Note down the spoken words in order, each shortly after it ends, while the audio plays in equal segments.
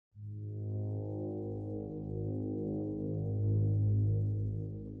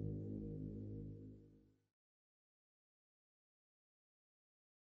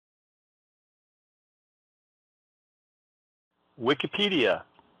Wikipedia,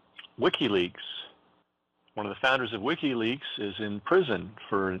 Wikileaks. One of the founders of Wikileaks is in prison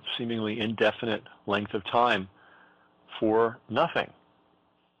for a seemingly indefinite length of time for nothing.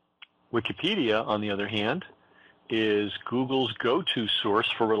 Wikipedia, on the other hand, is Google's go-to source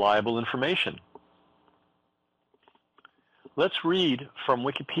for reliable information. Let's read from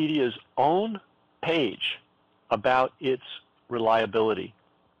Wikipedia's own page about its reliability.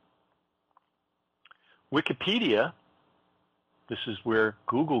 Wikipedia, this is where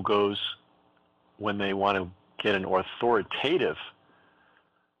Google goes when they want to get an authoritative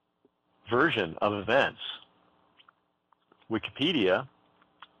version of events. Wikipedia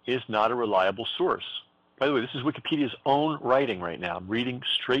is not a reliable source. By the way, this is Wikipedia's own writing right now. I'm reading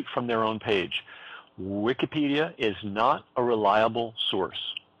straight from their own page. Wikipedia is not a reliable source.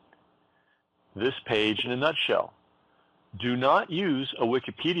 This page in a nutshell. Do not use a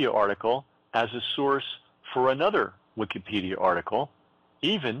Wikipedia article as a source for another Wikipedia article,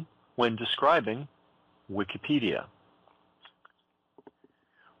 even when describing Wikipedia.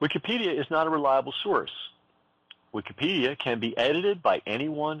 Wikipedia is not a reliable source. Wikipedia can be edited by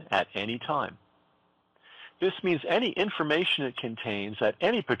anyone at any time. This means any information it contains at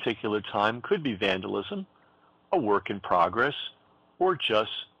any particular time could be vandalism, a work in progress, or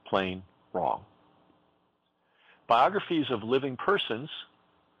just plain wrong. Biographies of living persons,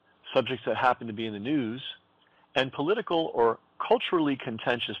 subjects that happen to be in the news, and political or culturally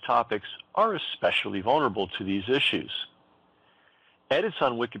contentious topics are especially vulnerable to these issues. Edits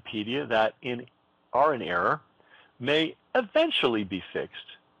on Wikipedia that are in error may eventually be fixed.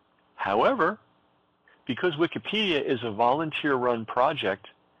 However, because Wikipedia is a volunteer-run project,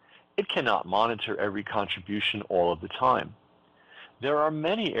 it cannot monitor every contribution all of the time. There are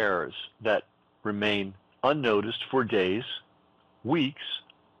many errors that remain unnoticed for days, weeks,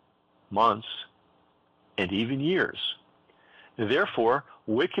 months, and even years. Therefore,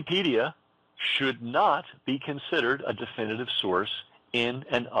 Wikipedia should not be considered a definitive source in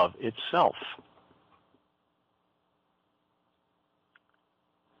and of itself.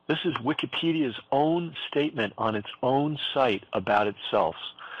 This is Wikipedia's own statement on its own site about itself.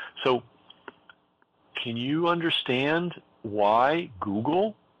 So, can you understand why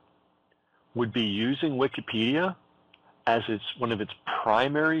Google would be using Wikipedia as one of its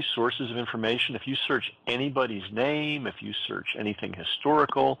primary sources of information? If you search anybody's name, if you search anything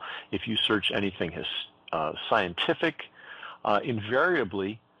historical, if you search anything scientific,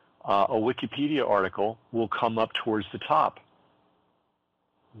 invariably a Wikipedia article will come up towards the top.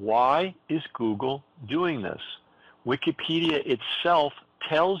 Why is Google doing this? Wikipedia itself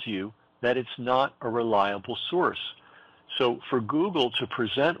tells you that it's not a reliable source. So for Google to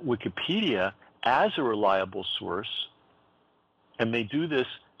present Wikipedia as a reliable source, and they do this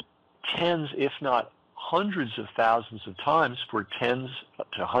tens, if not hundreds of thousands of times for tens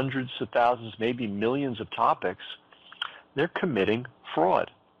to hundreds of thousands, maybe millions of topics, they're committing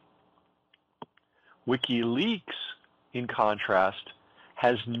fraud. WikiLeaks, in contrast,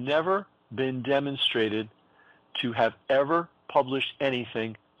 has never been demonstrated to have ever published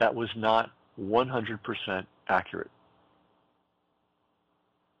anything that was not 100% accurate.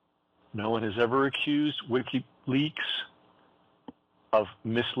 No one has ever accused WikiLeaks of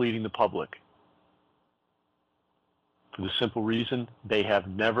misleading the public, for the simple reason they have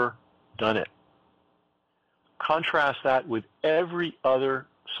never done it. Contrast that with every other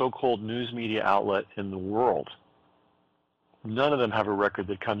so-called news media outlet in the world. None of them have a record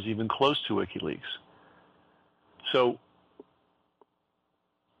that comes even close to WikiLeaks. So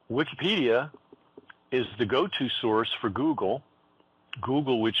Wikipedia is the go-to source for Google,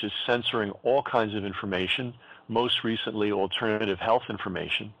 which is censoring all kinds of information, most recently alternative health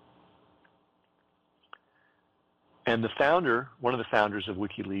information. And the founder, one of the founders of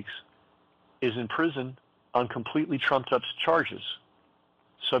WikiLeaks, is in prison on completely trumped up charges,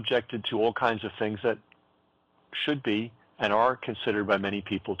 subjected to all kinds of things that should be and are considered by many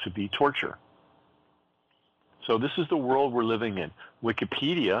people to be torture. So this is the world we're living in.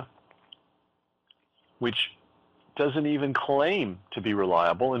 Wikipedia, which doesn't even claim to be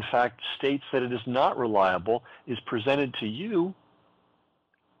reliable, in fact states that it is not reliable, is presented to you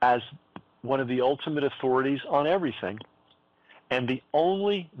as one of the ultimate authorities on everything. And the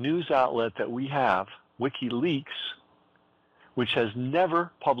only news outlet that we have, WikiLeaks, which has never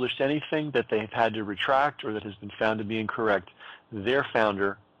published anything that they've had to retract or that has been found to be incorrect, their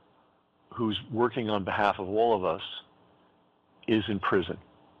founder, who's working on behalf of all of us, is in prison.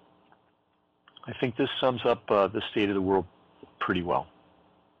 I think this sums up the state of the world pretty well.